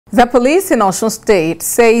The police in Osun State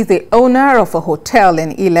say the owner of a hotel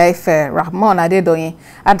in Ile-Ife, Adegoke,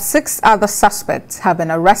 and 6 other suspects have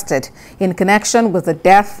been arrested in connection with the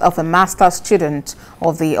death of a master's student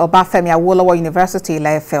of the Obafemi Awolowo University,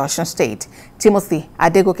 Ile-Ife, Osun State,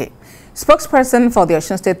 Adegoke. Spokesperson for the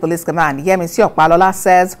Osun State Police Command, MBA,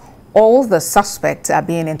 says all the suspects are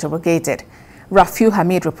being interrogated. Rafiu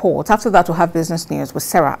Hamid reports. After that, we'll have business news with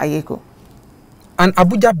Sarah Ayeko. An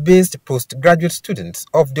Abuja-based postgraduate student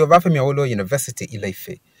of the Obafemi Awolowo University,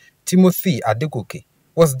 Ile-Ife, Adegoke,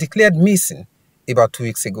 was declared missing about 2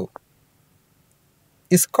 weeks ago.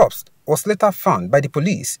 His corpse was later found by the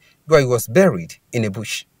police where he was buried in a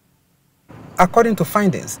bush. According to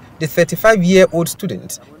findings, the 35-year-old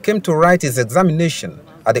student came to write his examination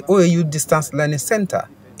at the OAU Distance Learning Center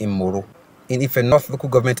in Moro, in Ife North local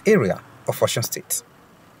government area of Osun State.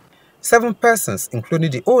 7 persons,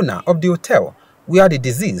 including the owner of the hotel where the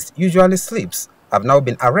deceased usually sleeps, have now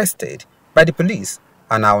been arrested by the police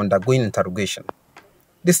and are undergoing interrogation.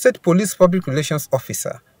 The State Police Public Relations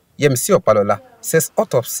Officer, Obafemi, says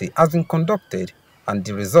autopsy has been conducted and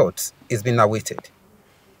the results is being awaited.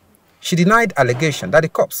 She denied allegation that the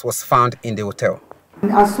corpse was found in the hotel.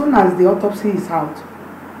 As soon as the autopsy is out,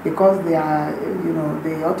 because they are,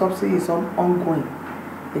 the autopsy is ongoing,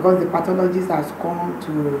 because the pathologist has come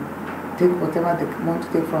to take whatever they want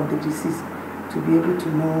to take from the deceased to be able to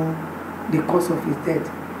know the cause of his death,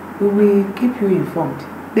 we will keep you informed.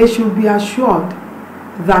 They should be assured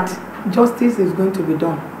that justice is going to be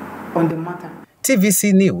done on the matter.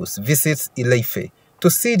 TVC News visits Ile-Ife to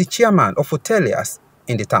see the chairman of hoteliers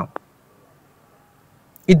in the town.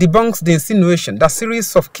 It debunks the insinuation that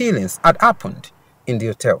series of killings had happened in the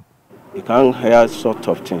hotel. You can't hear sort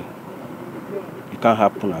of thing. It can't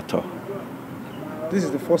happen at all. This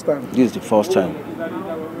is the first time? This is the first time.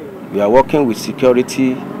 We are working with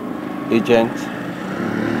security agents.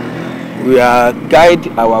 We are guide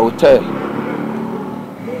our hotel.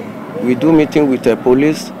 We do meeting with the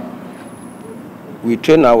police. We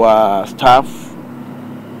train our staff.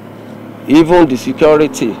 Even the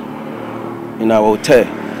security in our hotel,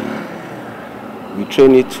 we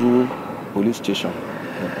train it through police station,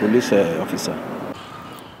 police officer.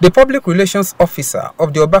 The public relations officer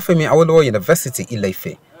of the Obafemi Awolowo University,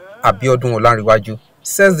 Ile-Ife, Abiodun,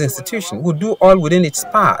 says the institution will do all within its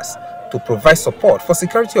powers to provide support for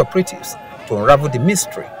security operatives to unravel the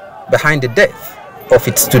mystery behind the death of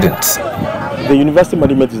its students. The university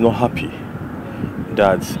management is not happy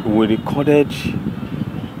that we recorded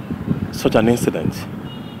such an incident.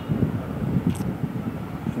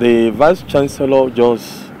 The Vice Chancellor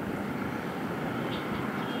just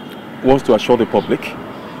wants to assure the public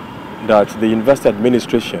that the university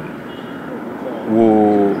administration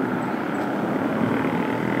will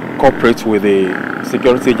cooperate with the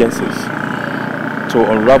security agencies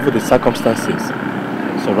to unravel the circumstances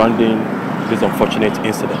surrounding this unfortunate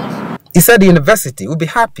incident. He said the university would be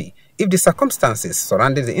happy if the circumstances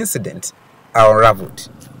surrounding the incident are unraveled.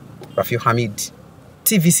 Rafiu Hamid,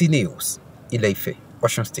 TVC News, Ile-Ife,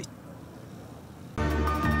 Osun State.